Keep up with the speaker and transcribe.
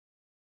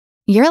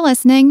You're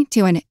listening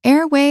to an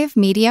Airwave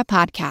Media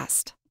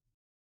Podcast.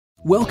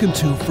 Welcome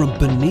to From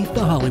Beneath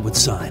the Hollywood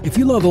Sign. If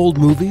you love old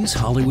movies,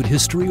 Hollywood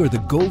history, or the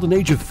golden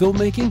age of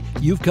filmmaking,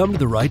 you've come to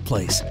the right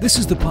place. This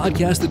is the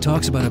podcast that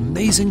talks about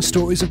amazing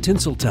stories of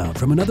Tinseltown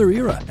from another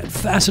era and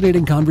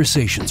fascinating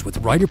conversations with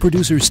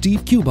writer-producer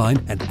Steve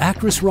Cubine and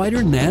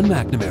actress-writer Nan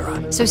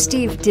McNamara. So,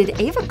 Steve, did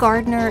Ava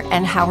Gardner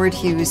and Howard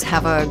Hughes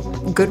have a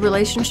good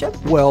relationship?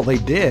 Well, they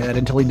did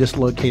until he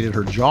dislocated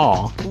her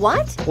jaw.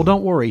 What? Well,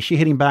 don't worry. She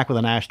hit him back with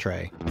an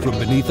ashtray. From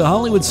Beneath the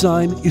Hollywood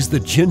Sign is the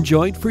gin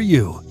joint for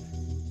you.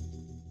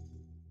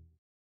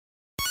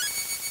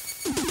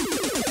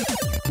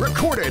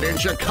 Recorded in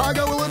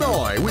Chicago,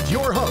 Illinois, with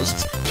your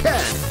hosts,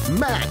 Ken,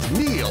 Matt,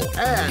 Neil,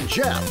 and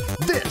Jeff.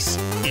 This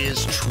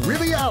is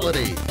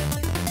Triviality.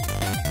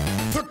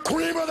 The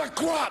cream of the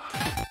crop!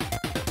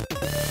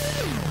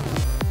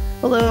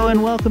 Hello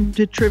and welcome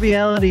to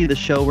Triviality, the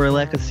show where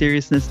lack of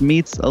seriousness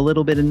meets a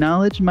little bit of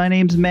knowledge. My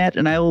name's Matt,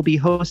 and I will be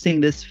hosting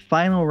this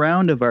final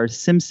round of our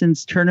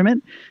Simpsons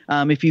tournament.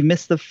 If you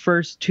missed the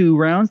first two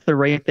rounds, they're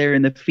right there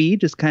in the feed.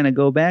 Just kind of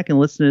go back and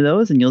listen to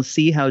those, and you'll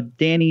see how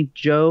Danny,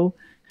 Joe,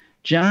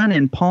 John,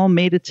 and Paul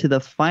made it to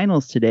the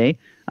finals today.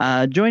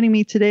 Joining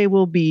me today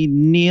will be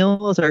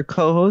Neil as our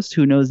co-host,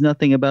 who knows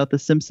nothing about The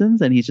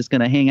Simpsons, and he's just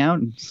going to hang out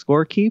and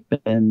score keep.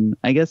 And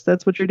I guess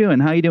that's what you're doing.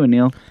 How you doing,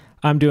 Neil?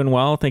 I'm doing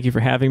well. Thank you for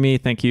having me.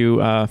 Thank you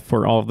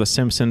for all of the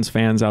Simpsons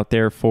fans out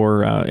there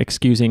for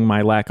excusing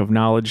my lack of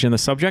knowledge in the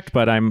subject,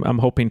 but I'm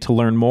hoping to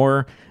learn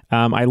more.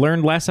 I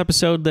learned last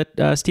episode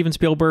that Steven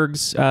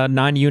Spielberg's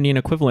non-union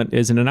equivalent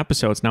is in an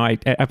episode. So now I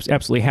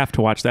absolutely have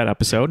to watch that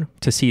episode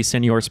to see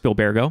Senor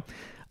Spielbergo.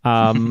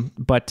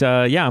 But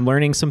I'm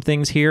learning some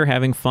things here,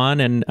 having fun,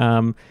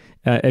 and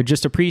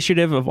just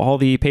appreciative of all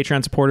the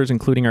Patreon supporters,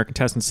 including our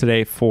contestants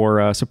today,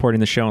 for supporting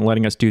the show and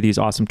letting us do these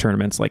awesome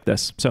tournaments like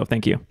this. So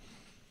thank you.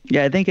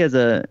 Yeah, I think as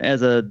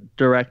a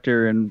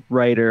director and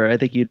writer, I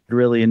think you'd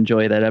really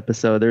enjoy that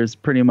episode. There's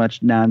pretty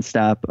much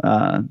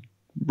nonstop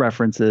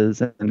references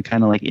and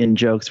kind of like in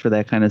jokes for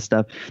that kind of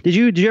stuff. Did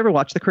you ever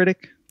watch The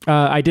Critic?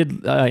 I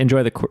did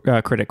enjoy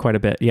The Critic quite a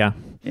bit. Yeah.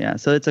 Yeah.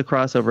 So it's a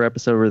crossover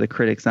episode where The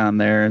Critic's on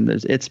there, and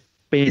it's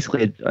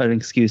basically an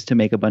excuse to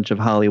make a bunch of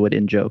Hollywood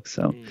in jokes.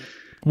 So.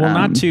 Well,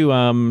 not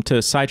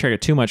to sidetrack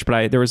it too much,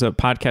 but there was a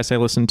podcast I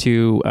listened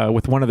to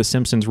with one of the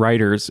Simpsons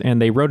writers,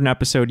 and they wrote an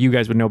episode. You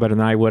guys would know better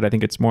than I would. I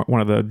think it's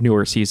one of the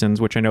newer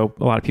seasons, which I know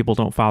a lot of people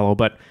don't follow.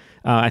 But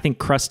I think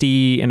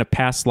Krusty in a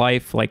past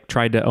life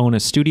tried to own a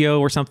studio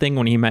or something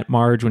when he met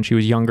Marge when she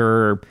was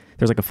younger. Or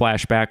there's like a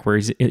flashback where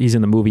he's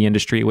in the movie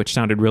industry, which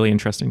sounded really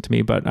interesting to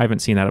me. But I haven't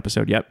seen that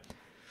episode yet.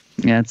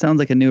 Yeah, it sounds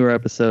like a newer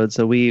episode.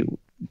 So we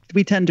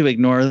tend to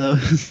ignore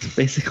those.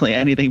 Basically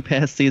anything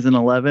past season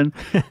 11.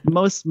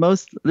 Most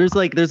there's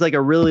like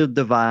a real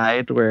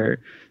divide where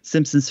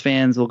Simpsons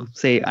fans will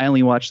say I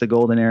only watch the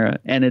golden era,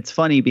 and it's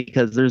funny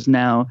because there's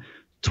now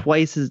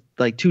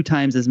two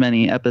times as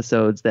many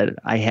episodes that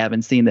I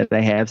haven't seen that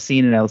I have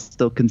seen, and I'll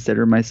still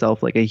consider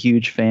myself like a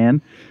huge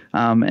fan.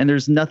 And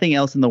there's nothing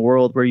else in the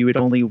world where you would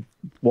only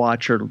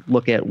watch or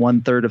look at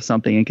 1/3 of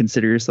something and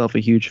consider yourself a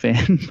huge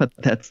fan. But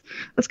that's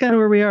kind of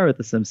where we are with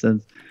The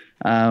Simpsons.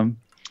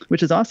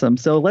 Which is awesome.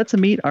 So let's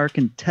meet our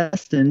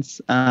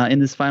contestants in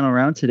this final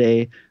round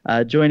today.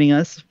 Joining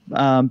us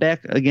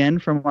back again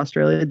from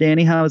Australia,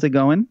 Dani, how's it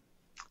going?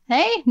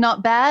 Hey,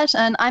 not bad.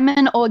 And I'm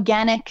an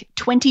organic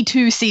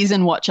 22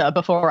 season watcher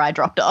before I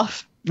dropped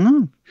off.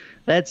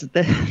 That's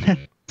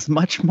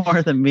much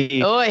more than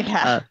me. Oh,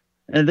 yeah.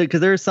 Because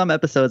there are some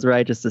episodes where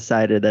I just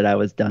decided that I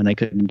was done. I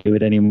couldn't do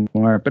it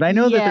anymore. But I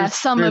know that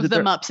some of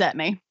them upset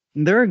me.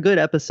 There are good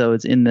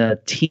episodes in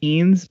the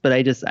teens, but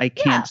I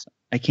can't. Yeah.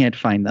 I can't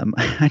find them.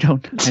 I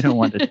don't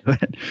want to do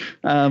it.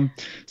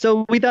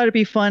 So we thought it'd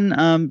be fun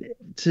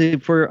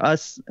for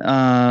us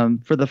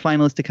for the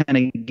finalists to kind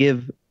of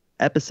give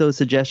episode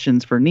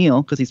suggestions for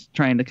Neil, because he's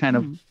trying to kind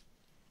of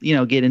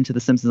get into The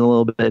Simpsons a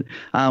little bit.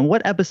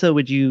 What episode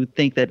would you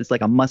think that is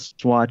like a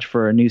must watch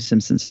for a new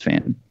Simpsons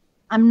fan?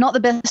 I'm not the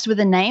best with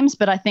the names,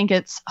 but I think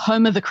it's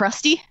Homer the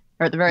Krusty,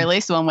 or at the very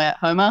least, the one where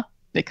Homer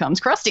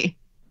becomes Krusty.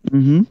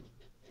 Mm-hmm.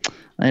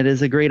 It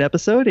is a great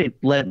episode. It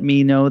let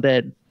me know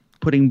that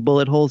putting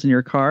bullet holes in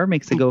your car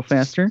makes it go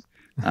faster.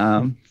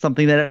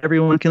 Something that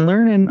everyone can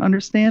learn and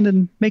understand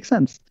and make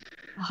sense.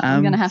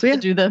 I'm going to have to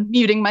do the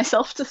muting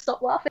myself to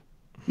stop laughing.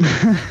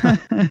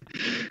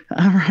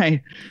 All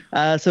right.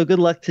 So good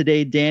luck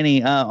today,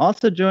 Dani.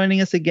 Also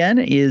joining us again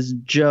is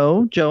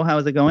Joe. Joe,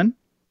 how's it going?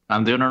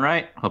 I'm doing all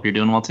right. Hope you're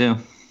doing well too.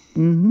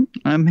 Mm-hmm.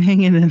 I'm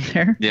hanging in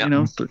there.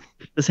 Yeah.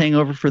 This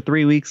hangover for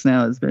 3 weeks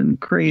now has been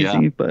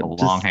crazy. But a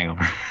long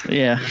hangover.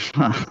 Yeah.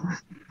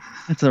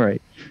 That's all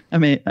right.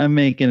 I'm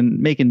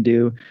making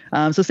do.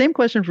 So same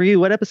question for you.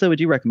 What episode would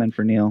you recommend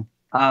for Neil?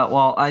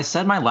 Well, I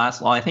said my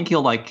last. Well, I think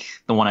you'll like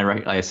the one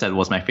I said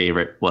was my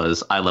favorite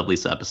was I Love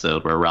Lisa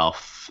episode where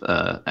Ralph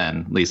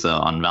and Lisa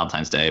on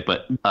Valentine's Day.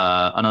 But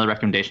another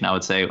recommendation I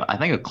would say, I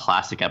think a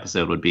classic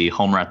episode would be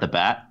Homer at the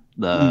Bat,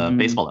 the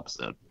baseball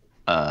episode.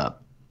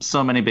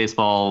 So many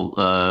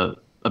baseball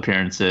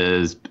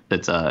appearances.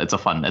 It's a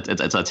fun.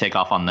 It's a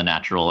takeoff on the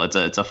natural.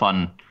 It's a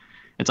fun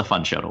it's a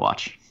fun show to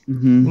watch.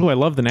 Ooh, I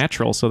love The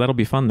Natural, so that'll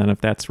be fun then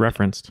if that's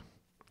referenced.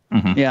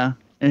 Yeah,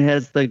 it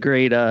has the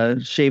great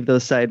shave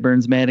those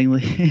sideburns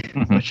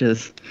Mattingly, which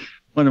is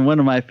one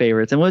of my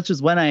favorites, and which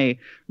is when I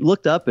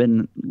looked up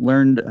and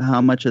learned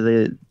how much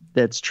of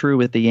that's true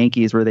with the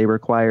Yankees, where they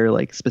require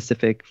like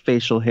specific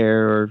facial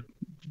hair or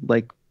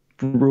like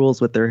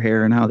rules with their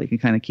hair and how they can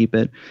kind of keep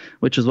it,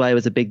 which is why it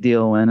was a big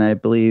deal when I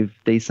believe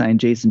they signed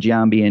Jason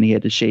Giambi and he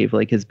had to shave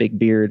like his big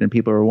beard, and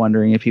people were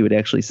wondering if he would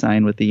actually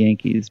sign with the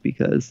Yankees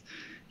because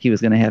he was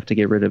going to have to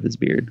get rid of his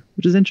beard,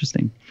 which is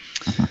interesting.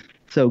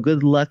 So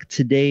good luck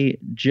today,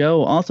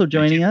 Joe. Also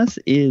joining us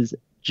is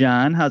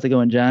John. How's it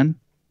going, John?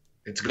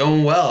 It's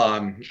going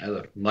well.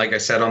 Like I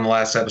said on the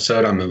last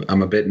episode,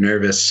 I'm a bit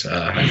nervous.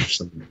 I have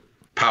some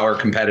power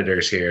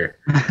competitors here.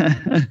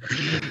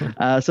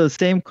 So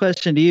same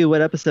question to you.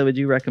 What episode would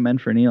you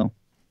recommend for Neil?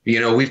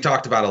 We've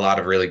talked about a lot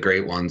of really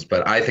great ones,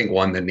 but I think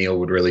one that Neil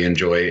would really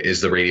enjoy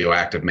is the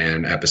Radioactive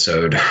Man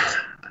episode,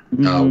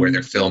 where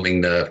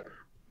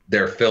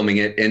they're filming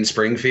it in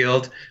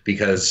Springfield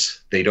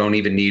because they don't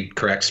even need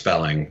correct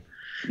spelling.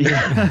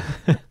 Yeah.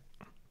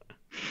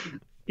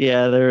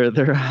 Yeah, they're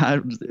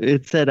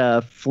it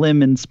said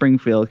Flim in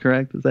Springfield,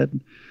 correct? I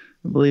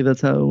believe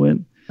that's how it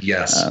went.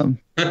 Yes.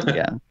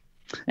 Yeah.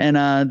 And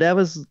that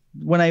was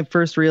when I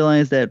first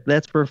realized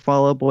that's where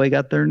Fall Out Boy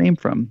got their name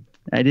from.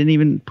 I didn't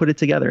even put it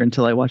together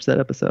until I watched that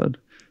episode.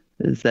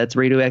 That's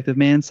Radioactive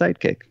Man's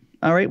sidekick.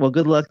 All right. Well,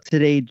 good luck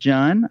today,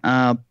 John.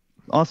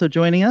 Also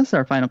joining us,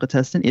 our final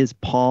contestant is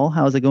Paul.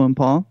 How's it going,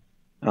 Paul?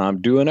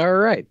 I'm doing all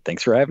right.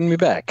 Thanks for having me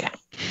back.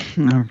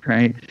 All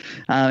right.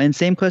 And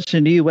same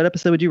question to you. What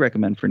episode would you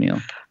recommend for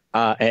Neil?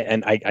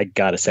 And I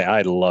got to say,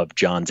 I love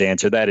John's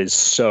answer. That is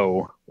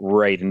so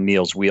right in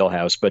Neil's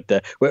wheelhouse.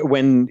 But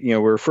when we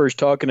were first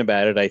talking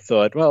about it, I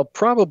thought, well,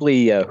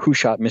 probably Who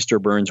Shot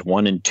Mr. Burns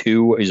 1 and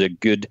 2 is a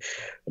good,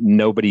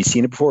 nobody's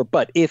seen it before.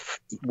 But if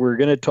we're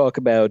going to talk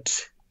about,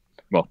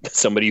 well,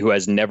 somebody who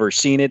has never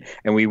seen it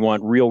and we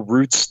want real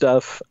root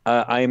stuff,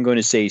 I am going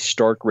to say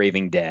Stark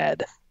Raving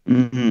Dad.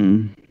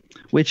 Mm-hmm.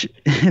 Which,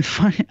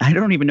 funny, I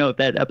don't even know if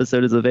that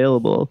episode is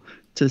available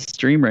to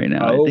stream right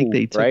now. I think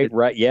they took it.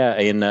 Right. Yeah.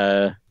 And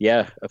a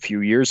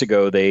few years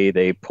ago,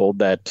 they pulled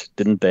that,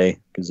 didn't they?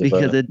 Because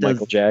of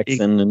Michael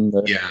Jackson and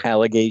the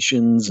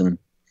allegations. And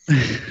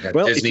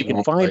well, if you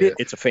can find it,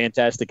 it's a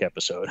fantastic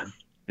episode.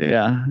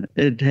 Yeah.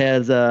 It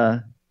has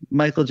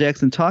Michael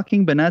Jackson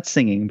talking but not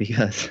singing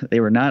because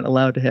they were not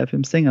allowed to have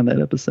him sing on that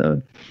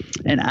episode.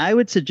 And I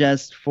would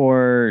suggest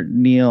for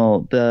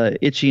Neil the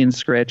Itchy and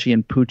Scratchy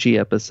and Poochie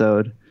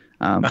episode.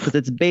 Because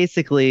it's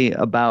basically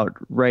about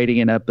writing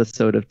an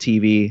episode of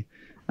TV,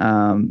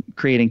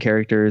 creating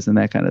characters and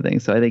that kind of thing.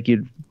 So I think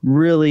you'd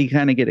really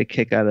kind of get a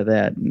kick out of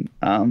that.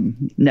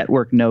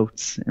 Network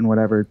notes and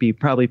whatever. It'd be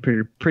probably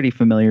pretty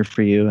familiar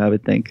for you, I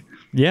would think.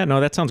 Yeah,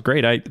 no, that sounds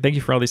great. Thank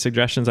you for all these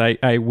suggestions.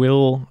 I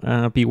will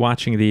be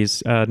watching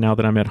these now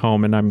that I'm at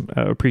home, and I'm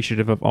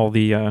appreciative of all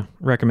the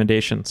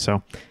recommendations.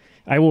 So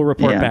I will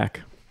report back.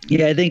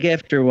 Yeah, I think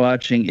after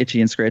watching Itchy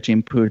and Scratchy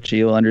and Poochie,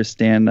 you'll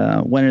understand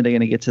when are they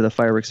going to get to the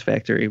fireworks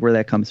factory, where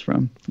that comes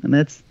from. And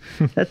that's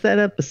that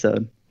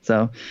episode.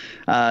 So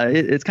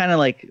it's kind of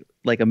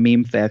like a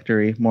meme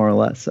factory, more or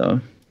less.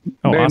 So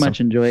very much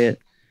enjoy it.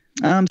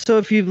 So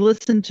if you've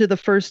listened to the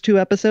first 2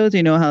 episodes,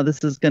 you know how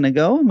this is going to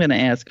go. I'm going to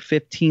ask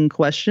 15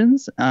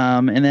 questions.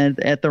 And then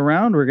at the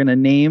round, we're going to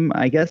name,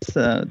 I guess,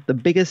 the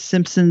biggest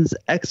Simpsons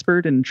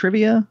expert in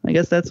trivia. I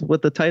guess that's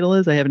what the title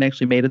is. I haven't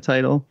actually made a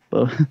title,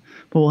 but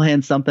we'll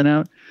hand something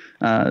out.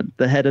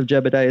 The head of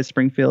Jebediah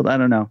Springfield. I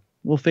don't know.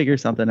 We'll figure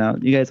something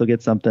out. You guys will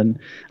get something.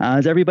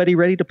 Is everybody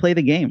ready to play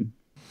the game?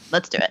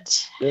 Let's do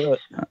it. Do it.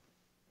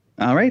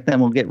 All right, then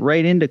we'll get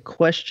right into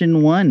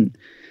question 1.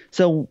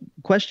 So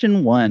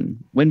question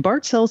 1, when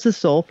Bart sells his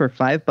soul for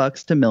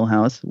 $5 to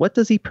Milhouse, what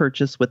does he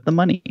purchase with the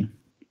money?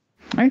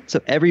 All right.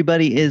 So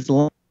everybody is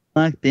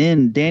locked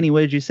in. Danny,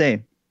 what did you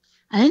say?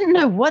 I didn't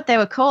know what they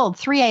were called.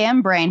 3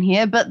 a.m. brain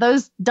here, but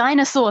those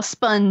dinosaur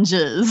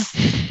sponges.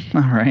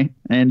 All right.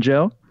 And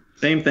Joe?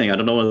 Same thing. I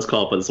don't know what it's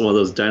called, but it's one of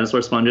those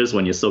dinosaur sponges.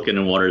 When you soak it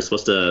in water, it's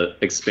supposed to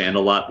expand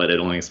a lot, but it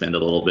only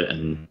expanded a little bit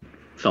and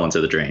fell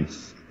into the drain.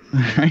 All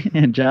right.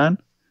 And John?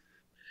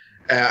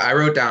 I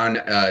wrote down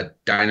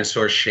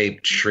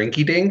dinosaur-shaped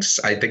shrinky dinks.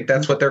 I think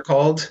that's what they're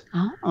called.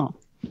 Oh.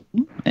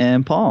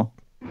 And Paul?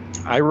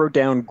 I wrote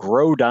down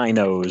grow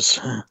dinos.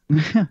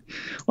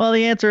 Well,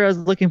 the answer I was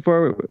looking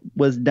for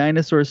was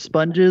dinosaur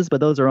sponges,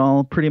 but those are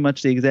all pretty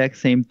much the exact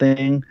same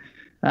thing.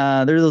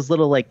 They're those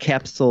little like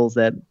capsules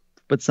that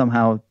but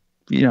somehow,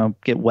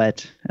 get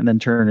wet and then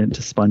turn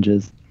into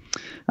sponges.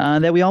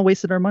 That we all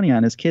wasted our money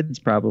on as kids,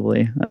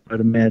 probably, I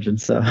would imagine.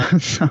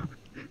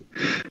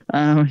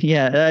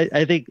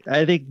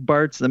 I think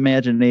Bart's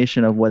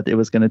imagination of what it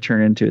was going to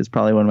turn into is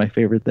probably one of my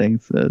favorite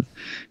things.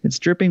 It's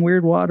dripping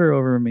weird water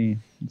over me.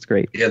 It's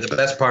great. Yeah, the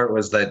best part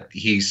was that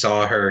he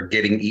saw her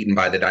getting eaten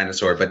by the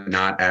dinosaur, but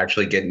not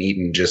actually getting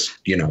eaten, just,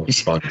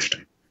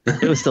 sponged.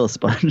 It was still a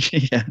sponge.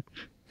 Yeah,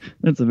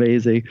 that's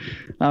amazing.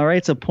 All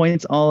right, so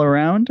points all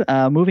around.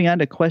 Moving on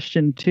to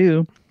question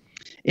 2.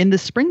 In the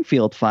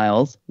Springfield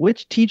Files,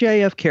 which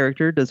TGIF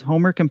character does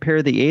Homer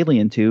compare the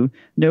alien to,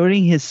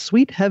 noting his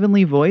sweet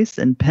heavenly voice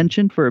and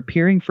penchant for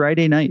appearing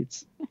Friday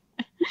nights?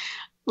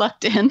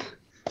 Locked in.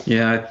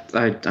 Yeah,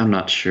 I'm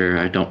not sure.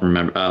 I don't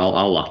remember.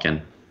 I'll lock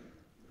in.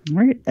 All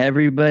right.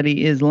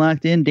 Everybody is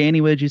locked in. Danny,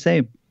 what did you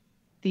say?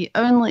 It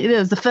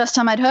was the first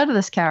time I'd heard of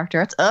this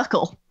character. It's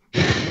Urkel.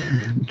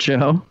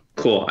 Joe?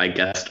 Cool. I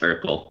guessed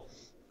Urkel.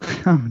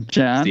 Oh,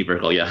 John? Steve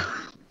Urkel, yeah.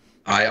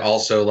 I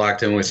also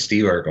locked in with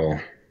Steve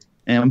Urkel.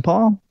 And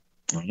Paul?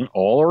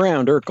 All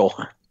around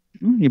Urkel.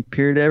 He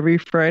appeared every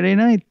Friday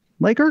night,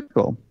 like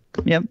Urkel.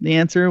 Yep, the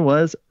answer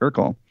was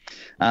Urkel.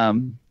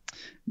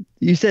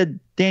 You said,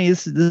 Danny,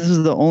 this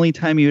is the only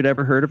time you had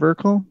ever heard of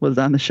Urkel? Was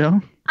on the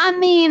show? I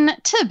mean,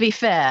 to be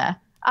fair,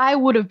 I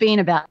would have been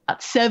about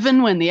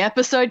 7 when the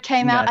episode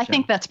came out. I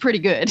think that's pretty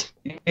good.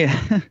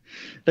 Yeah.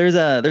 There's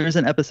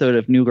an episode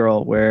of New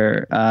Girl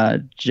where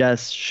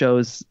Jess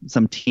shows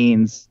some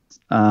teens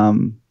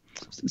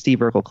Steve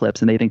Urkel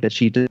clips, and they think that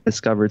she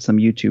discovered some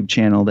YouTube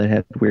channel that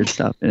had weird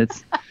stuff, and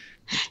it's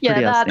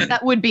yeah,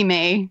 that would be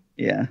me.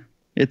 Yeah,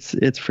 it's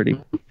pretty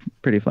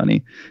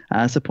funny.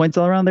 So points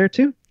all around there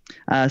too.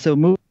 So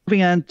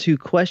moving on to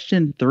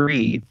question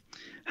 3,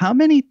 how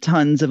many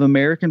tons of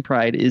American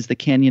Pride is the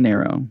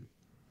Canyonero?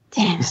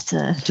 Damn,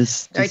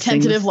 just very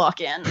tentative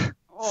lock-in.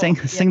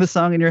 Sing the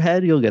song in your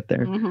head, you'll get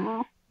there.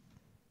 Mm-hmm.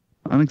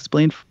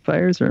 Unexplained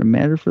fires are a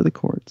matter for the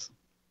courts.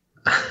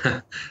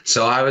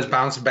 So I was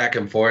bouncing back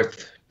and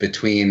forth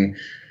between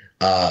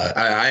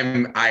I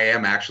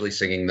am actually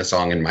singing the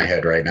song in my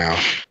head right now.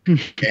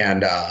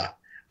 And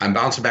I'm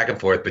bouncing back and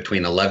forth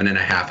between 11 and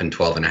a half and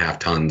 12 and a half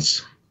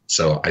tons.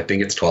 So I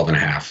think it's 12 and a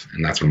half,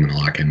 and that's what I'm going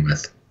to lock in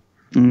with.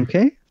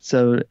 Okay.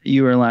 So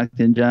you were locked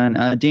in, John.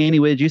 Danny,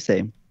 what did you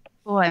say?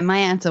 Boy, my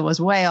answer was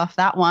way off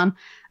that one.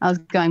 I was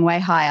going way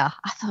higher.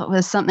 I thought it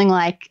was something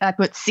like, I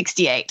put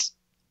 68.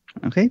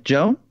 Okay.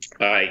 Joe?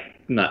 I'm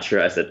not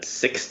sure. I said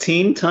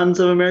 16 tons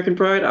of American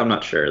Pride. I'm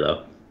not sure,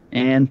 though.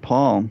 And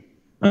Paul?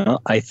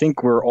 I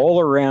think we're all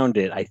around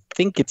it. I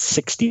think it's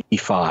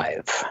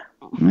 65.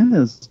 It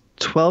is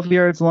 12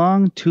 yards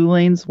long, 2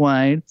 lanes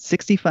wide,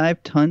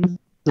 65 tons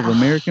of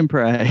American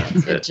Pride.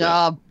 Good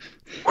job.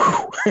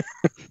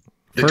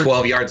 The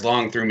 12 yards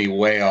long threw me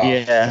way off.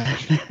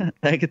 Yeah,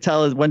 I could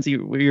tell is once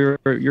you're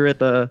at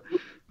the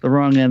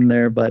wrong end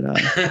there, but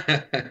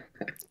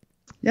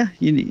yeah,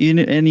 you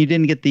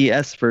didn't get the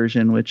S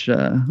version, which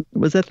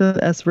was that the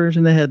S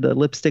version that had the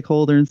lipstick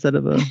holder instead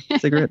of a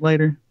cigarette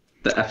lighter?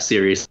 The F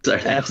series.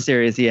 F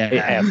series,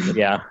 yeah.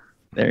 Yeah.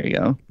 There you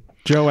go.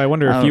 Joe, I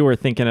wonder if you were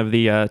thinking of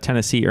the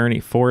Tennessee Ernie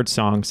Ford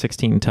song,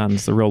 16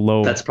 Tons, the real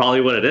low. That's probably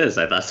what it is.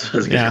 That's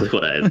exactly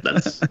what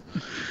that's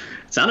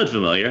sounded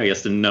familiar. I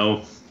guess didn't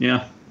know.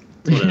 Yeah,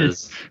 that's what it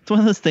is. It's one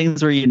of those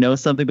things where you know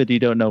something, but you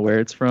don't know where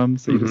it's from.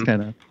 So you just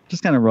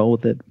kind of roll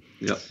with it.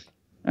 Yep.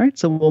 All right.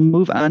 So we'll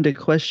move on to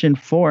question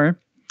 4.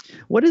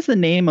 What is the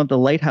name of the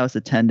lighthouse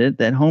attendant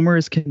that Homer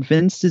is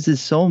convinced is his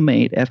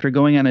soulmate after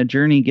going on a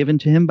journey given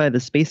to him by the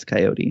space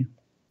coyote?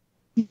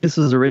 This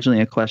was originally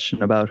a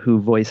question about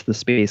who voiced the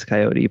space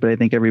coyote, but I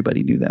think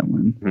everybody knew that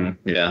one.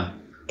 Yeah.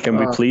 Can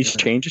we please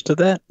change it to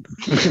that?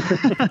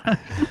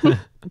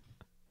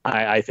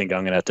 I think I'm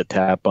going to have to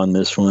tap on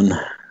this one.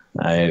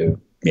 I've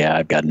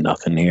got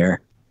nothing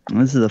here.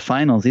 This is the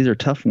finals. These are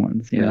tough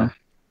ones, you know,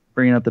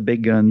 bringing out the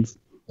big guns.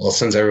 Well,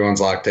 since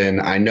everyone's locked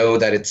in, I know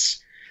that it's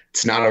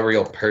not a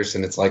real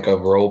person. It's like a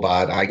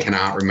robot. I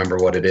cannot remember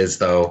what it is,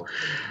 though.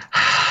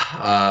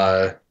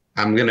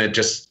 I'm going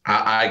to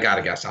I got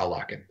to guess. I'll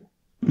lock in.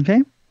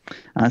 Okay.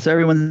 So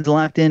everyone's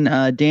locked in.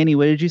 Danny,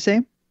 what did you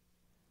say?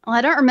 Well,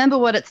 I don't remember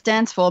what it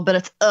stands for, but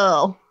it's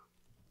Earl.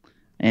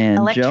 And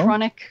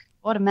Electronic,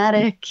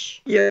 automatic.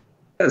 Yes.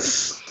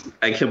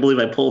 I can't believe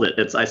I pulled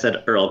it. I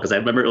said Earl because I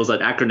remember it was an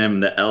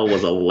acronym. The L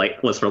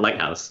was for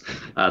lighthouse.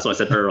 So I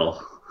said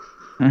Earl.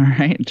 All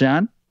right.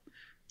 John?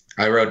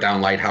 I wrote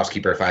down Lighthouse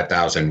Keeper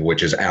 5000,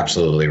 which is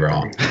absolutely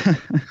wrong.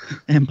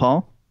 And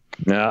Paul?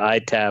 No, I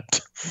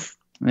tapped.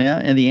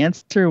 Yeah, and the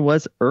answer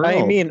was Earl.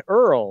 I mean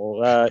Earl.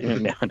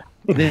 No.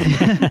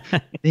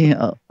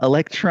 The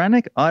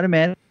electronic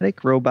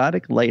automatic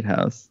robotic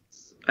lighthouse.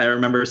 I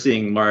remember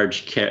seeing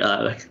Marge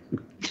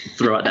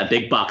throw out that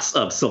big box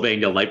of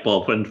Sylvania light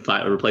bulb and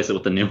replace it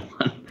with a new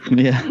one.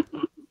 Yeah.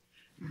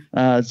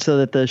 So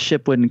that the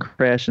ship wouldn't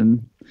crash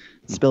and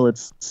spill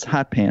its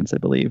hot pants, I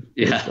believe.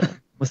 Yeah.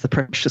 Was the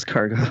precious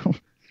cargo.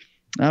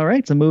 All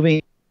right, so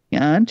moving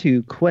on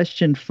to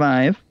question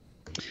 5.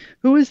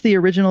 Who is the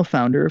original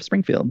founder of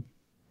Springfield?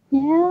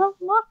 Yeah,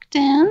 locked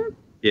in.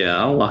 Yeah,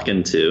 I'll lock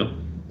in too.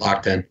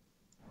 Locked in.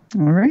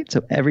 All right,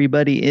 so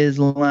everybody is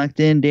locked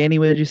in. Danny,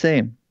 what did you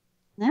say?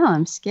 No,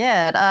 I'm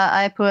scared.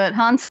 I put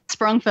Hans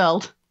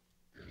Sprungfeld.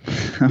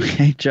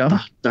 Okay, Joe.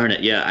 Oh, darn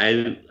it. Yeah,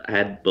 I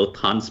had both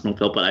Hans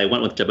Sprungfeld, but I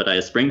went with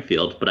Jebediah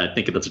Springfield. But I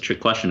think that's a trick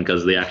question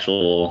because of the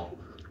actual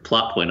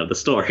plot point of the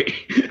story.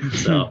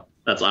 So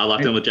I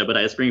locked in with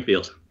Jebediah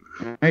Springfield.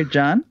 All right,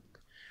 John.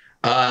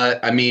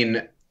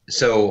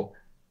 So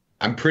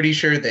I'm pretty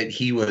sure that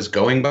he was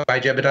going by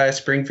Jebediah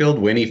Springfield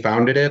when he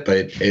founded it,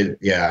 but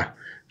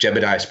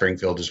Jebediah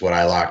Springfield is what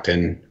I locked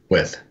in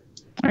with.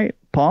 All right,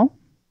 Paul?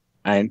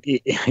 I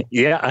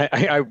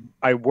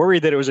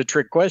worried that it was a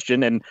trick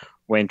question, and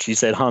when she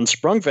said Hans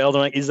Sprungfeld, I'm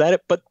like, is that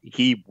it? But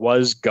he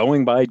was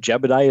going by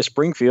Jebediah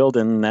Springfield,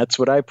 and that's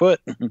what I put.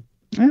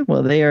 Yeah,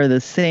 well, they are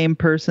the same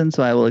person,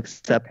 so I will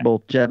accept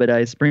both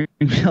Jebediah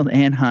Springfield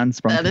and Hans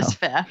Sprungfeld. That is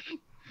fair.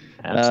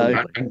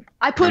 Absolutely.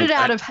 I put it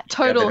out of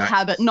total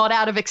habit, not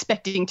out of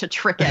expecting to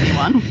trick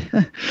anyone.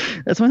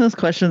 That's one of those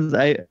questions.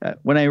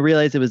 When I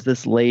realized it was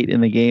this late in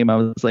the game, I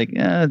was like,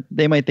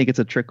 they might think it's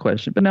a trick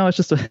question, but no, it's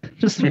just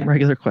a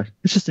regular question.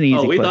 It's just an easy.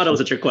 Oh, we question. thought it was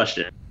a trick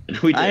question.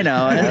 We did. I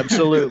know,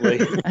 absolutely.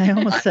 I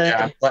almost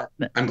said. Yeah,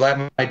 I'm glad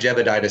my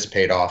Jebeditis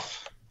paid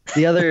off.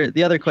 The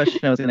other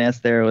question I was going to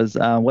ask there was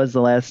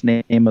the last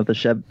name of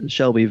the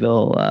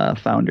Shelbyville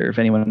founder? If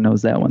anyone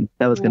knows that one,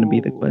 that was going to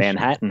be the question.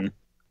 Manhattan.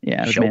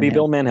 Yeah,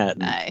 Shelbyville, Manhattan.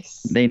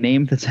 Nice. They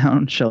named the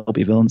town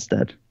Shelbyville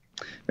instead.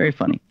 Very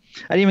funny.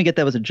 I didn't even get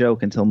that was a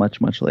joke until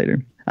much, much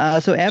later.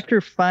 So after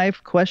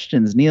 5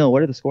 questions, Neil,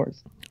 what are the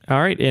scores?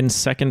 All right. In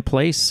second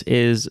place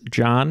is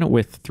John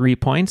with 3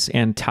 points,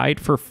 and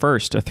tied for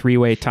first, a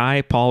 3-way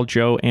tie, Paul,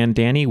 Joe, and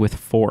Danny with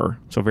 4.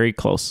 So very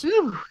close.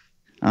 Ooh.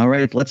 All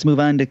right. Let's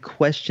move on to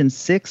question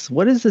 6.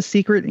 What is the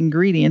secret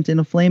ingredient in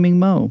a flaming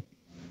Moe?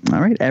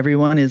 All right.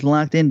 Everyone is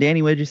locked in.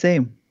 Danny, what did you say?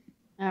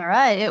 All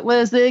right. It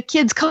was the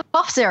kids'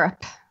 cough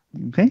syrup.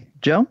 Okay.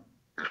 Joe?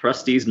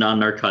 Krusty's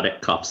non-narcotic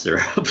cough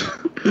syrup.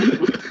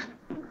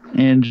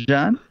 And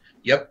John?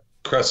 Yep.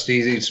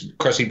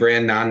 Krusty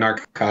brand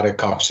non-narcotic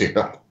cough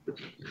syrup.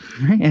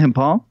 All right. And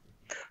Paul?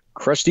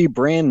 Krusty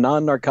brand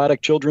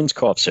non-narcotic children's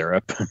cough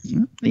syrup.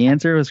 The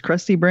answer was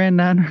Krusty brand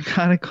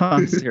non-narcotic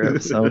cough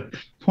syrup. So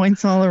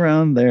points all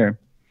around there.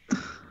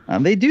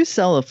 They do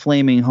sell a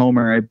Flaming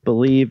Homer, I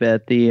believe,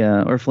 at the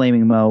or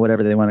Flaming Moe,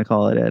 whatever they want to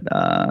call it,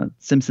 at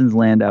Simpsons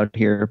Land out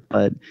here,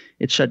 but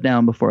it shut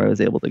down before I was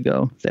able to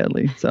go,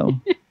 sadly. So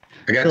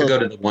I got to go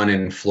to the one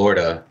in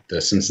Florida,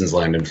 the Simpsons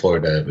Land in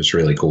Florida. It was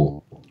really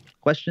cool.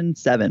 Question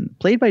 7.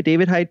 Played by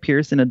David Hyde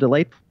Pierce in a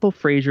delightful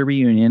Frasier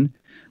reunion,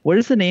 what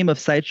is the name of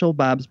Sideshow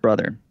Bob's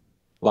brother?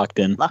 Locked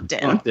in. Locked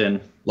in. Locked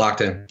in.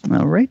 Locked in.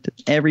 All right.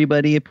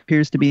 Everybody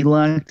appears to be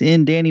locked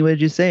in. Danny, what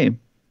did you say?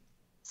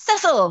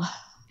 Cecil.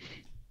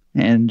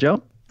 And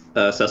Joe?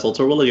 Cecil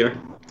Terwilliger.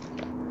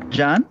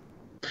 John?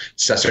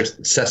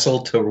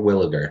 Cecil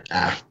Terwilliger.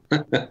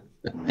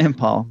 And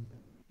Paul?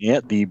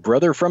 Yeah, the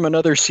brother from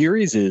another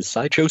series is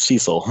Sideshow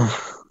Cecil.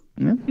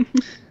 Yeah.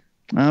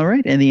 All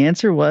right. And the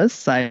answer was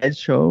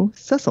Sideshow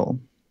Cecil,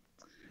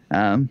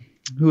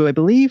 who I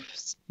believe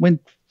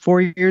went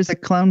 4 years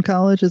at Clown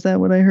College. Is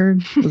that what I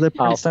heard? Was that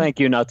thank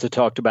you not to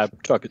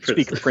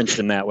speak of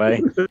Princeton that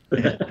way.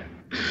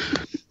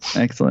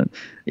 Excellent.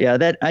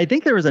 Yeah, I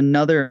think there was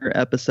another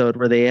episode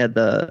where they had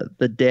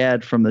the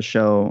dad from the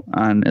show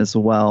on as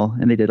well,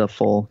 and they did a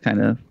full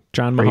kind of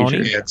John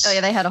Mahoney.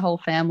 They had a whole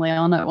family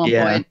on at one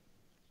point.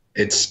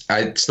 It's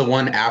the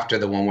one after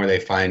the one where they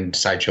find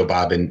Sideshow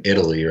Bob in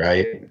Italy,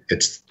 right?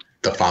 It's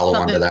the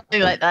follow-on to that.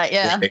 Something like that,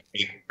 yeah.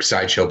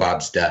 Sideshow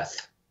Bob's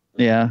death.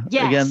 Yeah.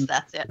 Yes, again,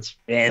 that's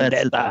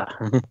it.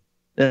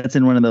 That's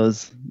in one of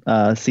those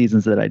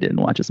seasons that I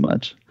didn't watch as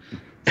much.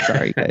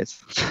 Sorry,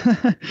 guys.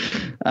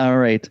 All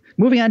right.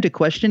 Moving on to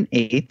question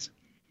 8.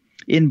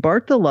 In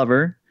Bart the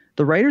Lover,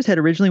 the writers had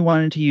originally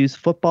wanted to use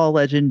football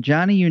legend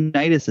Johnny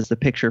Unitas as the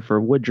picture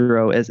for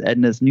Woodrow as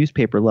Edna's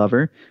newspaper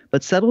lover,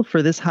 but settled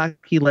for this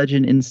hockey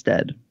legend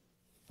instead.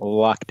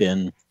 Locked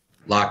in.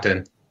 Locked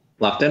in.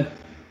 Locked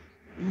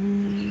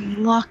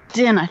in. Locked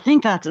in. I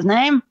think that's his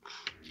name.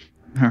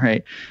 All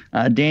right.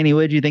 Danny,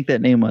 what did you think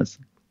that name was?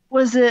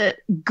 Was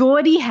it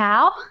Gordie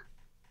Howe?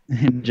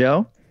 And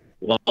Joe?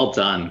 Well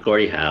done,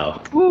 Gordie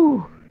Howe.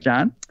 Ooh.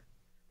 John?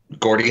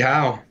 Gordie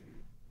Howe.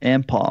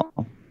 And Paul?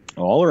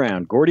 All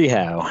around, Gordie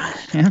Howe.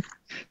 Yeah.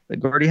 The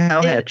Gordie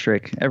Howe hat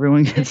trick.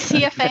 Everyone gets. Is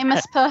he a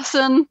famous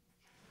person?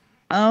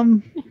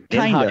 Kind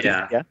of.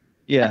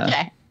 Yeah.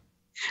 Okay.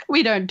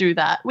 We don't do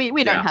that.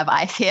 We don't have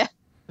ice here.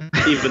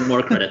 Even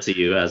more credit to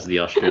you as the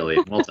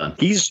Australian. Well done.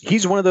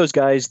 He's one of those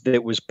guys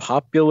that was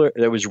popular,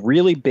 that was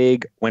really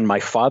big when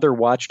my father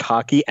watched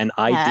hockey and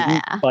I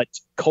didn't. But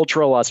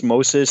cultural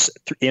osmosis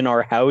in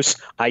our house,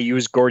 I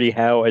use Gordie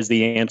Howe as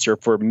the answer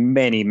for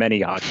many,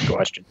 many hockey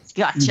questions.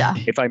 Gotcha.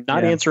 If I'm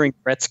not answering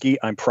Gretzky,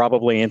 I'm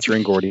probably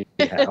answering Gordie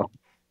Howe.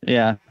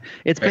 Yeah.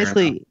 It's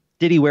basically,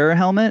 did he wear a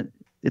helmet?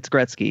 It's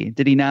Gretzky.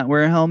 Did he not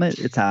wear a helmet?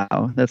 It's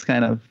Howe. That's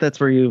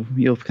where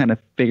you'll kind of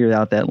figure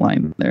out that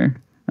line there.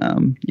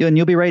 And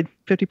you'll be right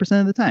 50%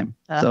 of the time.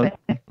 So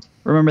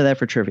remember that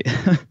for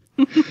trivia.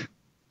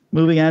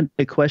 Moving on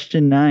to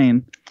question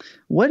 9.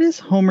 What is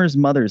Homer's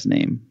mother's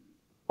name?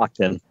 Locked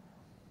in.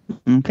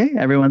 Okay,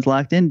 everyone's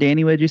locked in.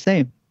 Danny, what did you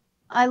say?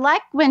 I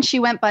like when she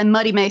went by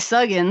Muddy May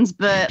Suggins,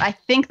 but I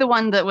think the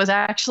one that was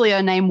actually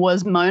her name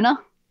was Mona.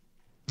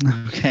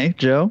 Okay,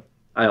 Joe?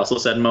 I also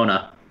said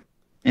Mona.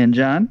 And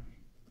John?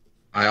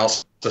 I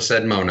also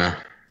said Mona.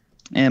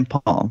 And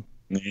Paul?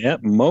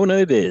 Yep, Mona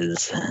it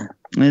is.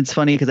 It's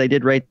funny because I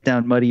did write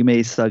down Muddy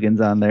May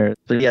Suggins on there.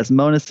 But yes,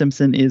 Mona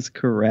Simpson is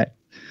correct.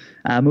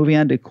 Moving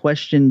on to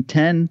question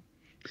 10.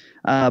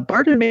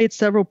 Bart had made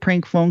several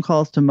prank phone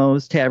calls to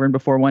Moe's Tavern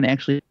before one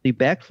actually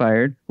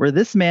backfired, where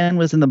this man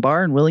was in the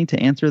bar and willing to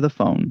answer the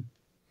phone.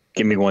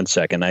 Give me 1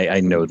 second.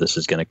 I know this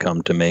is going to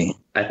come to me.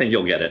 I think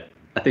you'll get it.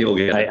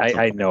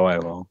 I know I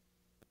will.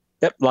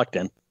 Yep, locked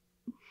in.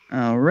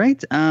 All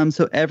right.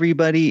 So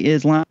everybody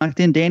is locked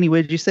in. Danny,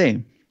 what did you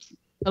say?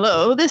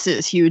 Hello, this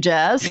is Hugh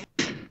Jazz.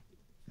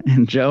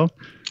 And Joe?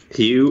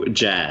 Hugh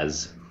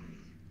Jazz.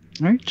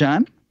 All right,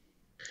 John?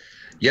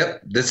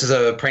 Yep, this is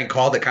a prank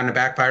call that kind of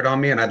backfired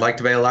on me, and I'd like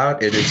to bail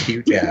out. It is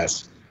Hugh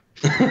Jazz.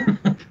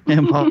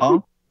 And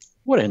Paul?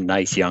 What a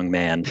nice young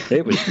man.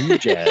 It was Hugh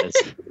Jazz.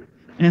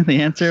 And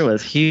the answer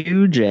was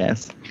Hugh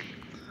Jazz.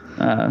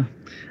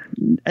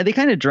 They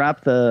kind of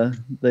dropped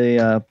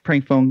the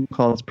prank phone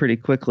calls pretty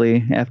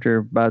quickly after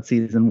about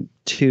season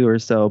 2 or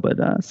so,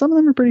 but some of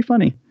them are pretty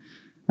funny.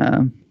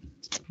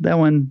 That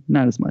one,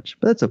 not as much,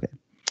 but that's okay.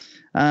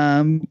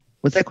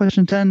 Was that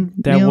question 10?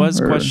 That Neil,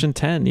 was question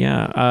 10,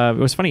 yeah. It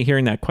was funny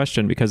hearing that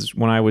question because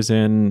when I was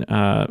in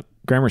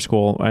grammar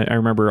school, I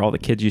remember all the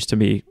kids used to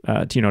be,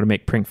 to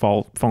make prank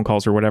phone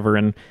calls or whatever,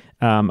 and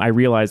I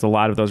realized a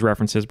lot of those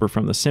references were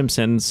from The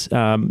Simpsons.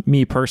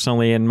 Me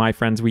personally and my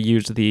friends, we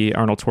used the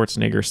Arnold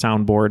Schwarzenegger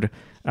soundboard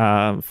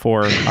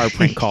for our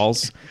prank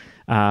calls.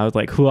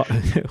 Like,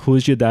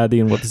 who's your daddy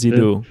and what does he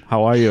do?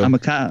 How are you? I'm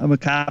a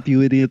cop,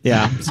 you idiot.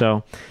 Yeah.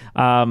 So,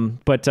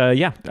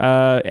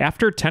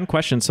 after 10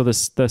 questions, so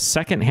the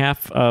second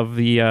half of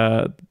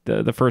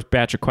the first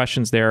batch of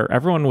questions there,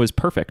 everyone was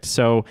perfect.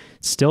 So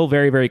still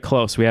very, very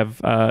close. We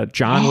have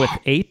John with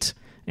 8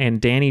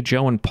 and Danny,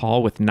 Joe, and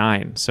Paul with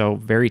 9. So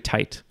very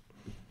tight.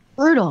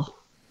 Brutal.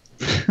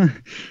 I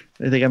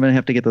think I'm going to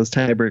have to get those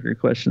tiebreaker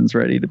questions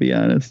ready, to be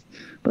honest.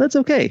 But that's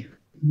okay.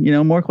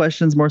 More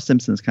questions, more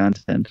Simpsons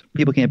content.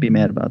 People can't be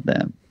mad about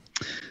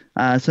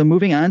that. So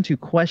moving on to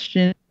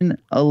question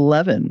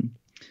 11.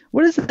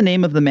 What is the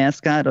name of the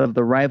mascot of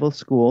the rival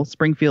school,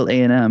 Springfield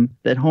A&M,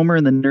 that Homer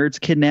and the nerds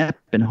kidnap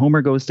and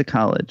Homer goes to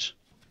college?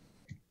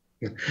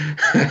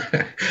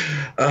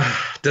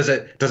 Does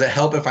it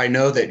help if I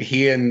know that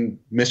he and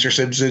Mr.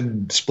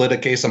 Simpson split a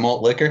case of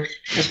malt liquor?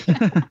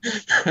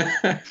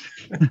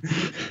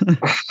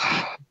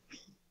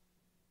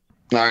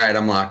 All right,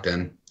 I'm locked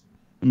in.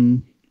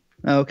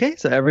 Okay,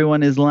 so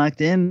everyone is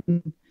locked in.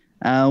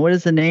 What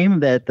is the name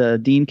that the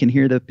dean can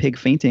hear the pig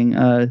fainting?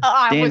 I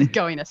was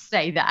going to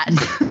say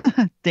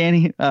that.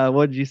 Danny,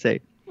 what did you say?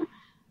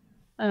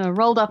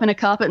 Rolled up in a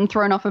carpet and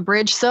thrown off a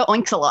bridge, Sir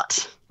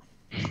Oinks-a-Lot.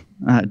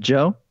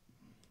 Joe?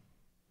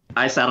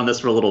 I sat on this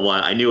for a little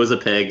while. I knew it was a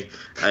pig.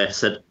 I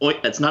said,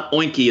 it's not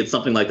oinky, it's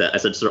something like that. I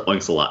said Sir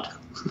Oinks-a-Lot.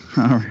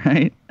 All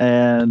right.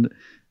 And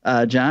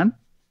John?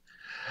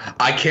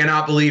 I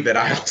cannot believe it.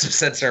 I also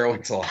said Sir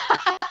Oinks-a-Lot.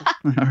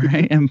 All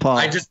right. And Paul?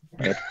 I just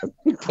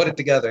put it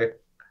together.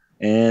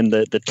 And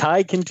the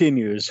tie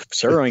continues.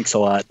 Sir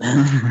Oinks-a-Lot.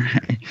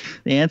 Right.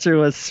 The answer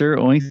was Sir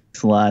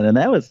Oinks-a-Lot. And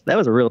that was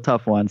a real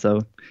tough one.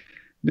 So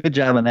good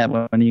job on that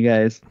one, you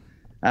guys.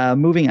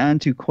 Moving on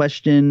to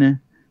question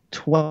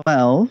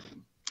 12.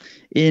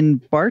 In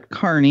Bart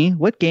Carney,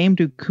 what game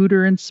do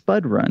Cooter and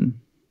Spud run?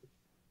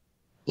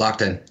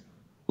 Locked in.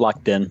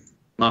 Locked in.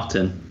 Locked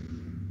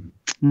in.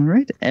 All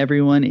right.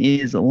 Everyone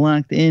is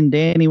locked in.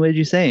 Danny, what did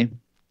you say?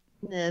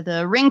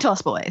 The Ring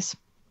Toss Boys.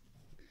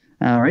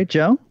 All right.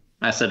 Joe?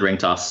 I said ring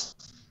toss.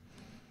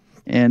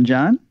 And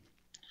John?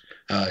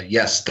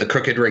 Yes, the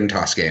crooked ring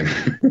toss game.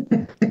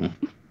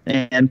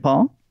 And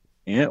Paul?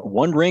 Yeah,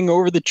 one ring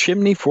over the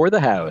chimney for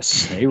the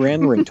house. They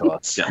ran ring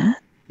toss. Yeah.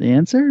 The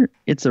answer?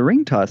 It's a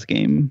ring toss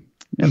game.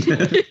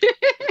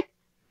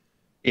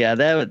 Yeah,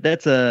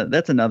 that's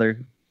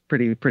another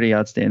pretty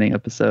outstanding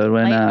episode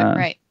when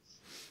right.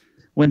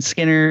 When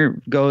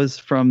Skinner goes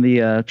from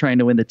the trying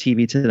to win the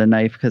TV to the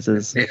knife because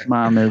his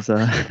mom is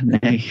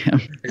nagging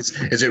him.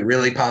 Is it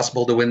really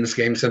possible to win this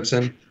game,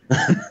 Simpson?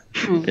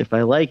 If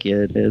I like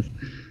it is.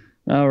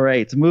 All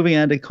right, moving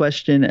on to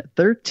question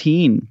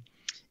 13.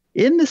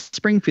 In the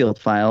Springfield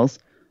Files,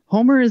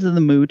 Homer is in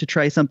the mood to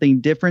try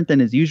something different than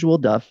his usual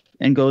duff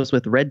and goes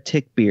with Red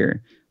Tick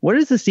beer. What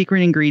is the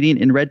secret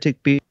ingredient in Red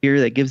Tick beer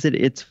that gives it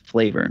its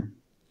flavor?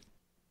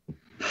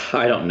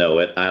 I don't know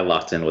it. I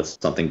locked in with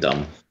something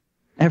dumb.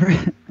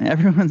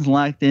 Everyone's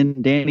locked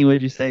in. Danny, what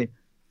did you say?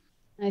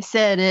 I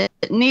said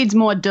it needs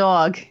more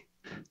dog.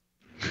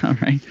 All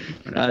right.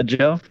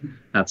 Joe?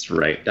 That's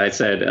right. I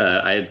said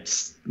I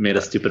made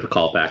a stupid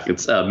callback.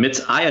 It's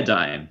Mitts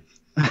iodine.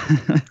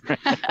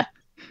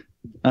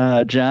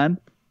 John?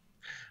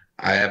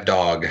 I have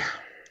dog.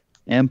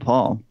 And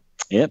Paul?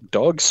 Yep,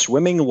 dog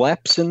swimming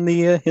laps in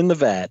the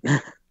vat.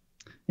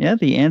 Yeah,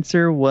 the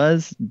answer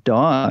was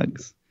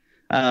dogs.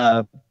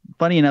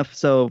 Funny enough,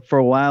 so for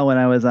a while when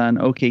I was on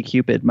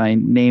OkCupid, my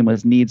name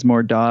was Needs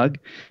More Dog,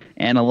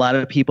 and a lot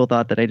of people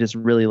thought that I just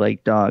really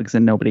liked dogs,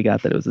 and nobody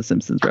got that it was a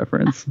Simpsons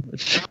reference.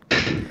 Which,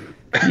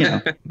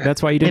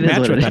 that's why you didn't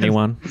match with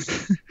anyone.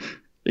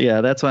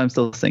 Yeah, that's why I'm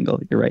still single.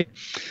 You're right.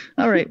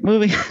 All right,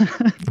 moving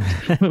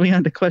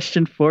on to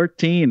question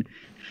 14.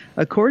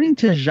 According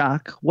to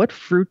Jacques, what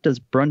fruit does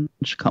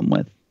brunch come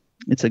with?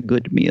 It's a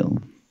good meal.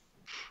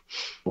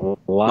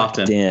 Locked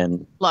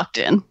in. Locked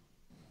in.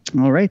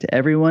 All right.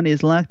 Everyone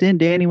is locked in.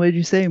 Danny, what did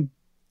you say?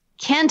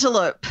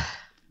 Cantaloupe.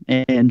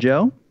 And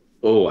Joe?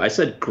 Oh, I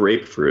said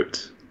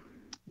grapefruit.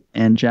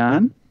 And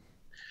John?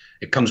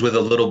 It comes with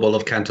a little bowl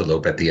of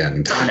cantaloupe at the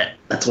end. Darn it.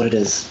 That's what it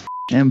is.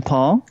 And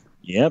Paul?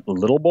 Yep, a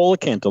little bowl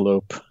of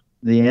cantaloupe.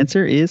 The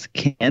answer is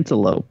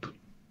cantaloupe.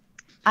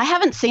 I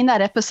haven't seen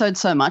that episode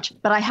so much,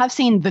 but I have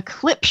seen the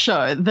clip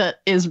show that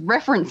is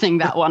referencing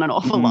that one an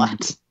awful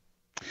lot.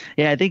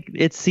 Yeah, I think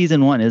it's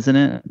season 1, isn't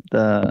it?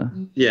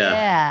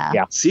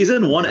 Yeah.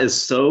 Season 1 is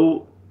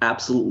so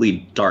absolutely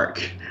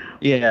dark.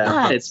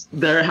 Yeah. It's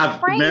they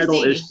have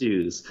marital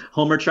issues.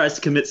 Homer tries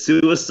to commit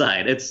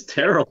suicide. It's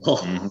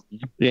terrible.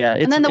 Yeah.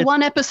 And then the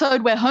one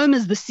episode where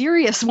Homer's the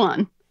serious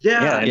one.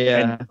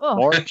 And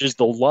Marge is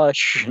the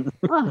lush.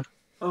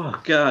 Oh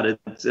God, it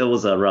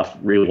was a rough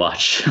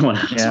rewatch when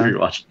I was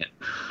rewatching it.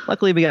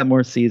 Luckily, we got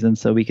more seasons,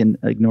 so we can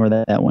ignore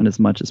that one as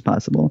much as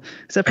possible,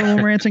 except for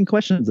when we're answering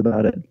questions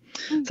about it.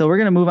 So we're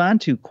going to move on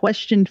to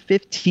question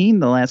 15,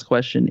 the last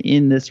question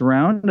in this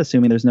round,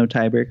 assuming there's no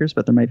tiebreakers,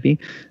 but there might be.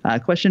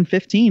 Question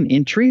 15.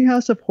 In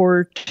Treehouse of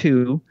Horror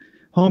 2,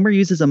 Homer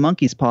uses a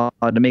monkey's paw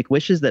to make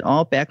wishes that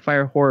all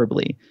backfire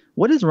horribly.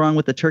 What is wrong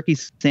with the turkey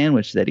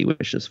sandwich that he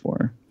wishes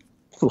for?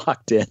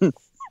 Locked in.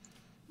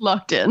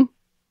 Locked in.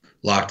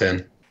 Locked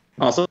in.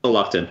 Also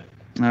locked in.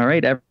 All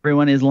right,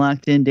 everyone is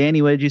locked in.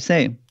 Danny, what did you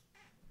say?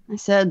 I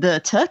said the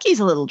turkey's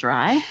a little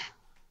dry.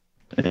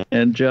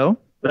 And Joe?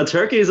 The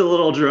turkey's a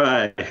little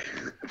dry.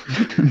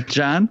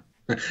 John?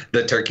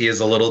 The turkey is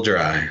a little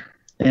dry.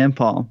 And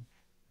Paul?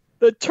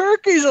 The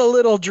turkey's a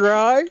little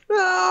dry.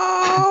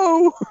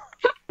 No!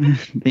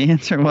 The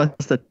answer was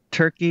the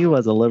turkey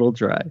was a little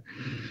dry.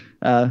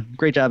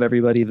 Great job,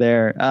 everybody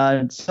there.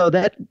 So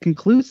that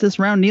concludes this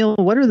round. Neil,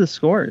 what are the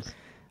scores?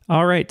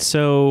 All right,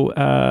 so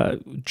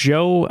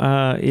Joe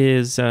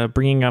is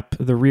bringing up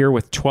the rear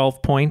with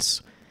 12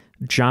 points.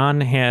 John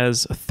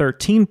has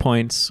 13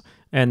 points,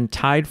 and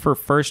tied for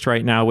first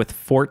right now with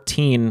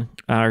 14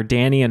 are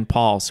Danny and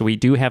Paul. So we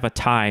do have a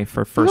tie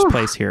for first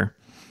place here.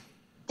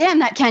 Damn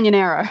that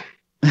Canyonero.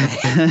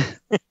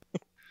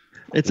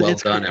 Well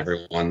done,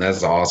 everyone.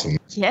 That's awesome.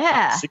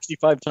 Yeah.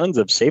 65 tons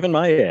of saving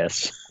my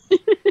ass.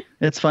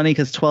 It's funny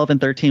because 12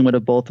 and 13 would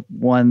have both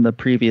won the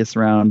previous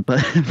round,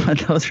 but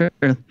those are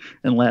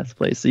in last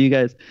place. So you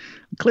guys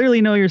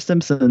clearly know your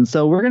Simpsons.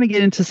 So we're going to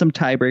get into some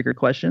tiebreaker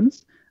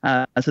questions.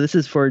 So this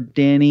is for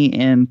Danny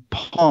and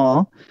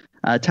Paul.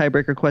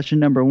 Tiebreaker question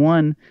number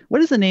 1.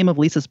 What is the name of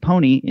Lisa's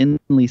pony in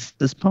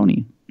Lisa's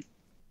Pony?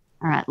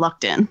 All right,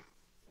 locked in.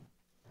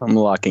 I'm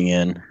locking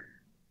in.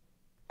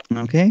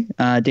 Okay.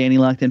 Danny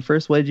locked in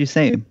first. What did you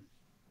say?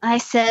 I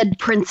said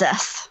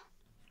princess.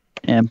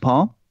 And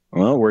Paul?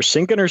 Well, we're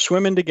sinking or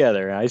swimming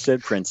together. I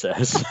said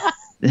princess.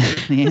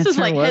 This is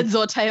like heads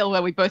or tail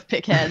where we both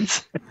pick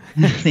heads.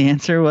 The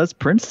answer was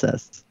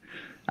princess.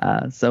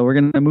 So we're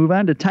going to move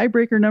on to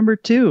tiebreaker number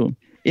 2.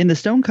 In the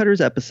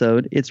Stonecutters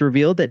episode, it's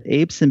revealed that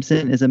Abe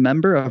Simpson is a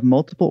member of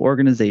multiple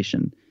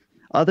organizations.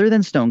 Other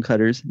than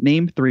Stonecutters,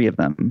 name 3 of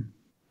them.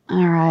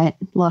 All right,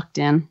 locked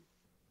in.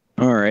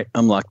 All right,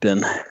 I'm locked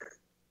in.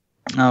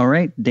 All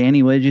right,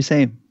 Danny, what did you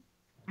say?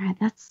 All right,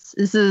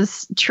 this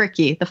is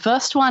tricky. The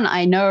first one,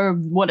 I know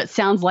what it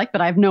sounds like, but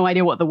I have no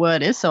idea what the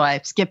word is, so I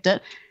skipped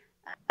it.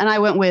 And I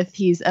went with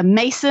he's a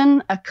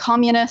Mason, a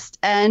communist,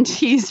 and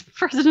he's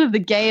president of the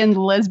Gay and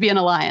Lesbian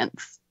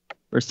Alliance.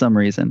 For some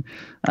reason.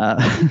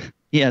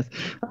 Yes.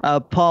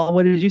 Paul,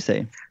 what did you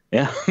say?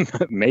 Yeah,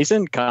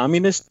 Mason,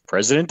 communist,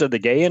 president of the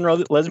Gay and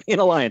Lesbian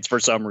Alliance for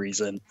some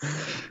reason.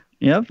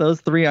 Yep, those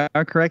 3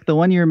 are correct. The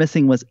one you were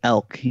missing was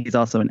elk. He's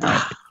also an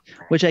elk,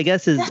 which I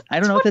guess is, I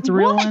don't know if that's a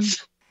real one.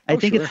 I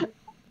think sure.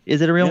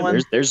 Is it a real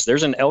one?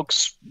 There's an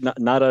Elks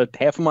not a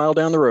half a mile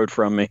down the road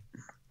from me.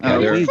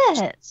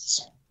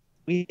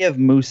 We have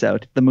moose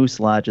out. The Moose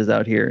Lodge is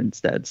out here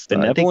instead. So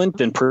Benevolent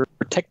and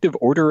Protective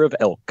Order of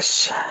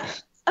Elks.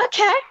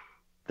 Okay.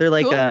 They're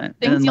like cool.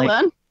 Things you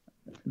learn.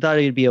 Thought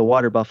it'd be a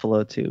water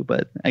buffalo too,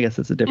 but I guess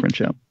it's a different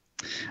show.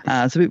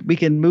 So we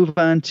can move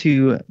on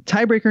to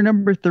tiebreaker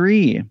number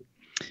 3.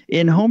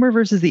 In Homer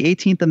versus the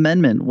 18th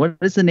Amendment, what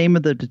is the name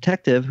of the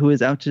detective who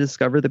is out to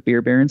discover the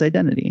beer baron's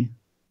identity?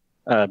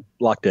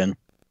 Locked in.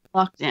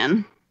 Locked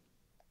in.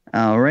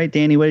 All right,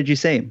 Danny, what did you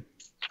say?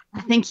 I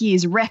think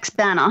he's Rex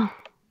Banner.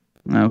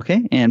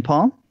 Okay, and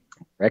Paul?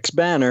 Rex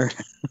Banner.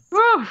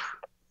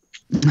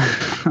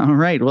 All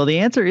right, well, the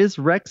answer is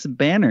Rex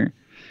Banner.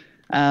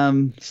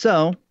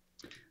 So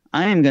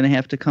I am going to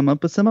have to come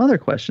up with some other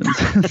questions.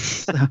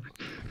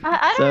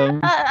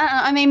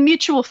 I mean,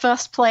 mutual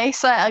first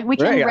place. We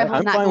can revel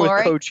in that glory. I'm fine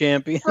with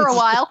co-champions. For a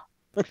while.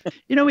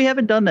 We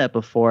haven't done that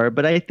before,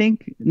 but I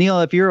think, Neil,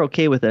 if you're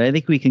okay with it, I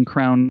think we can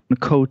crown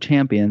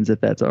co-champions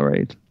if that's all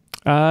right.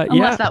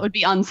 Unless that would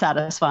be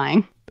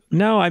unsatisfying.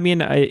 No, I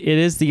mean, it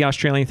is the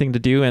Australian thing to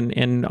do, and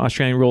in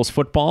Australian rules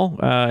football,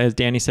 as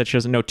Danny said, she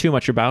doesn't know too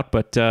much about,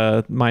 but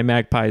my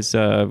Magpies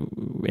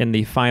in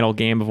the final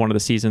game of one of the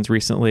seasons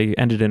recently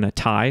ended in a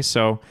tie,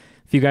 so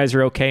if you guys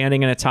are okay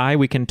ending in a tie,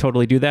 we can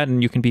totally do that,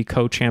 and you can be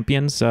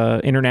co-champions,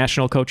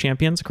 international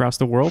co-champions across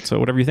the world. So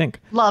whatever you think.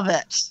 Love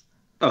it.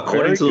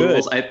 According to the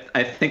rules,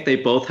 I think they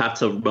both have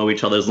to mow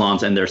each other's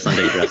lawns in their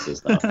Sunday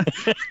dresses, though.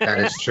 That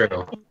is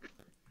true.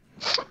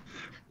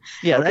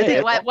 Yeah.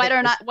 Okay.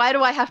 Why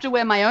do I have to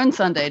wear my own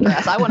Sunday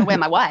dress? I want to wear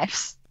my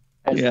wife's.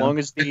 As long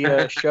as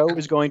the show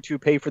is going to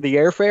pay for the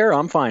airfare,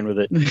 I'm fine with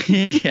it.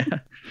 Yeah.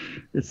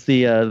 It's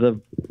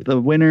the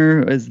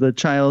winner is the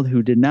child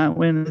who did not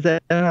win. Is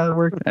that how it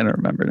worked? I don't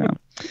remember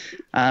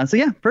now. So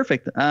yeah,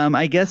 perfect.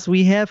 I guess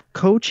we have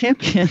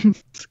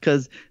co-champions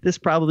because this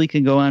probably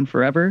can go on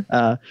forever.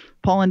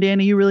 Paul and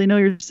Dani, you really know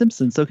your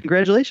Simpsons, so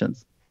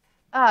congratulations.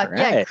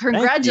 Yeah,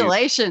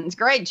 congratulations.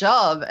 Great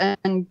job.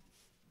 And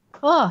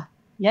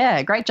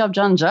great job,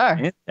 John Joe.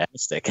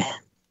 Fantastic.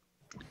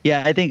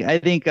 Yeah, I think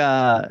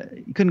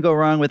you couldn't go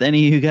wrong with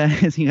any of you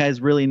guys. You guys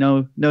really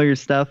know your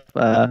stuff.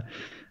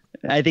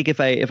 I think if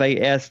I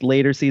asked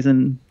later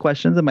season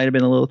questions, it might have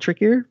been a little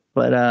trickier.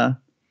 But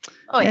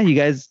you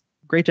guys,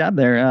 great job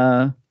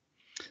there.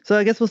 So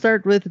I guess we'll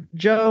start with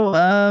Joe.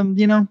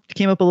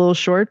 Came up a little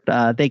short.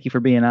 Thank you for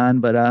being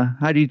on. But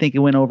how do you think it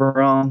went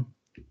overall?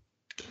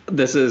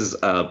 This is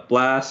a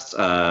blast.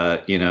 I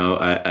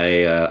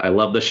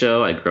love the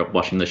show. I grew up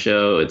watching the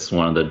show. It's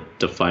one of the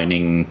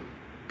defining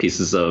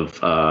pieces of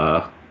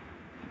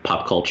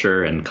pop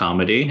culture and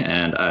comedy,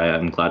 and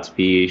I'm glad to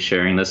be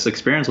sharing this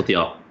experience with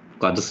y'all.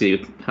 Glad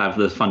to have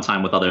the fun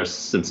time with other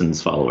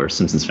Simpsons followers,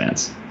 Simpsons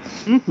fans.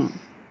 Mm-hmm.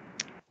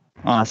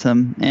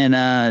 Awesome.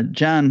 And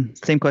John,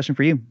 same question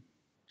for you.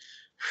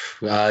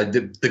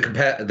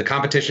 The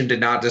competition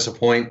did not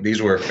disappoint.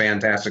 These were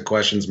fantastic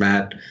questions,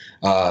 Matt.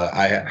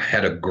 I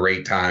had a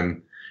great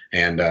time,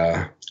 and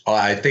I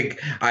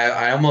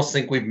almost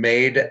think we've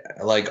made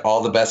like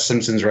all the best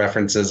Simpsons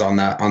references on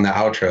the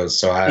outros.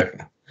 So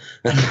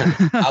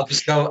I'll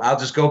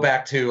just go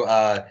back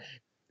to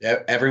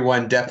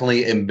everyone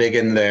definitely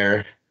embiggen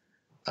their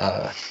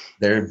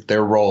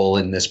role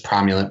in this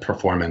prominent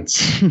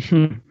performance.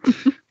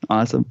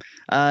 Awesome.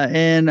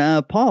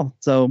 And Paul,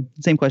 so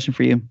same question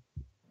for you.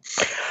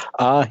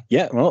 I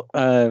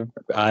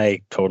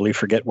totally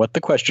forget what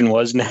the question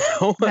was now.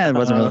 It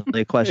wasn't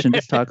really a question.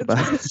 Just talk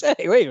about it.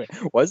 Wait a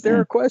minute. Was there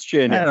a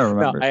question? I don't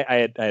remember. No,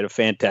 I had a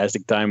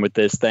fantastic time with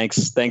this.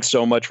 Thanks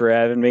so much for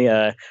having me.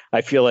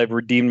 I feel I've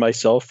redeemed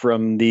myself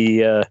from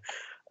the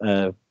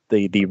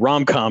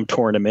rom-com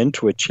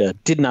tournament, which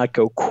did not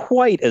go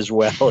quite as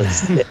well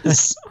as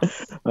this.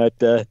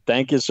 But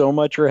thank you so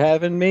much for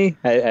having me.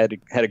 I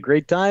had a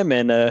great time,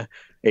 and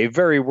a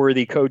very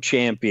worthy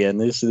co-champion.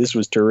 This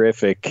was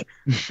terrific.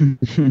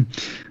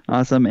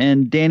 Awesome.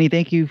 And Dani,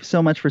 thank you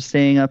so much for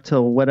staying up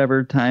till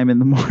whatever time in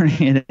the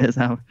morning it is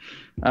out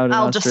in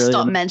I'll just Australia.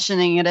 stop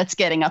mentioning it. It's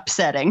getting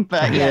upsetting.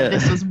 But yeah,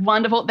 this was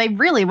wonderful. They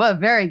really were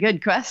very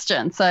good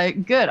questions. So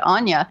good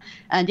on you.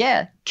 And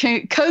yeah,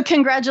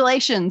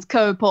 congratulations,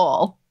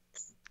 Paul.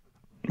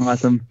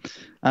 Awesome.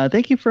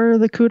 Thank you for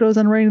the kudos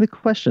on writing the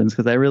questions,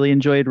 because I really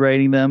enjoyed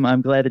writing them.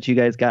 I'm glad that you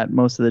guys got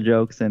most of the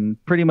jokes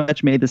and pretty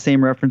much made the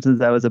same references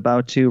I was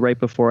about to right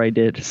before I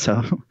did.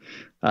 So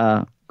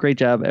great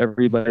job,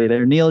 everybody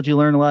there. Neil, did you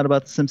learn a lot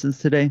about The Simpsons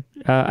today?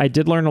 I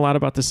did learn a lot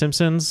about The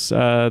Simpsons.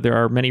 There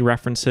are many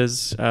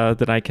references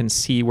that I can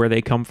see where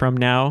they come from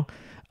now.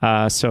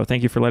 So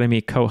thank you for letting me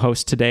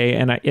co-host today.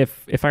 And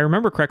if I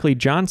remember correctly,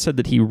 John said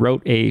that he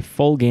wrote a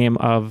full game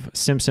of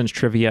Simpsons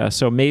trivia.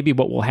 So maybe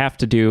what we'll have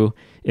to do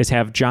is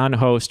have John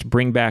host,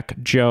 bring back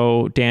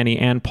Joe,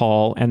 Dani, and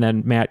Paul, and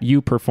then Matt,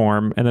 you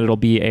perform, and then it'll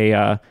be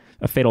a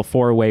fatal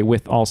four-way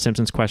with all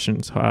Simpsons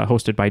questions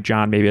hosted by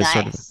John. Maybe as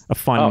sort of a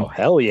fun, oh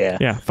hell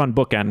yeah, fun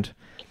bookend.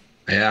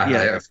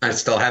 Yeah. I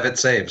still have it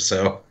saved,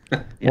 so.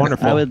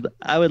 Wonderful.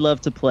 I would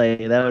love to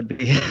play. That would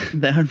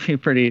be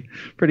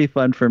pretty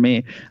fun for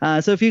me.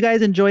 So if you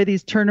guys enjoy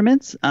these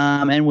tournaments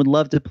and would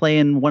love to play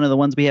in one of the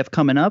ones we have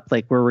coming up,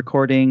 like we're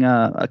recording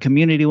a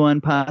community one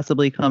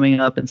possibly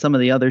coming up and some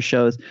of the other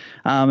shows.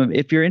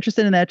 If you're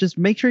interested in that, just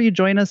make sure you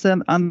join us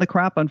on The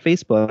Crop on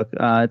Facebook.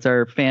 It's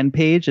our fan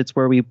page. It's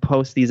where we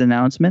post these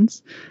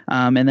announcements.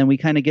 And then we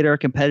kind of get our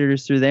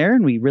competitors through there,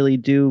 and we really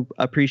do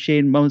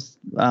appreciate most.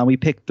 We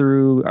pick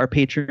through our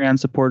Patreon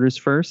supporters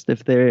first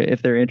if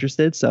they're interested.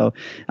 So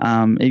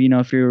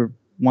if you're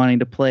wanting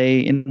to play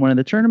in one of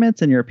the tournaments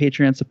and you're a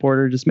Patreon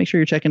supporter, just make sure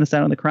you're checking us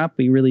out on The Crop.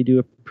 We really do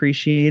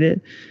appreciate it.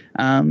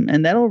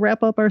 And that'll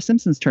wrap up our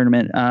Simpsons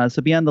tournament.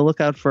 So be on the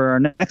lookout for our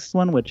next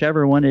one,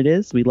 whichever one it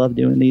is. We love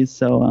doing these.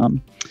 So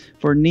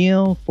for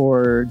Neil,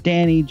 for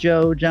Dani,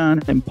 Joe,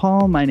 John, and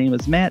Paul, my name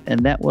is Matt,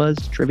 and that was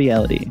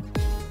Triviality.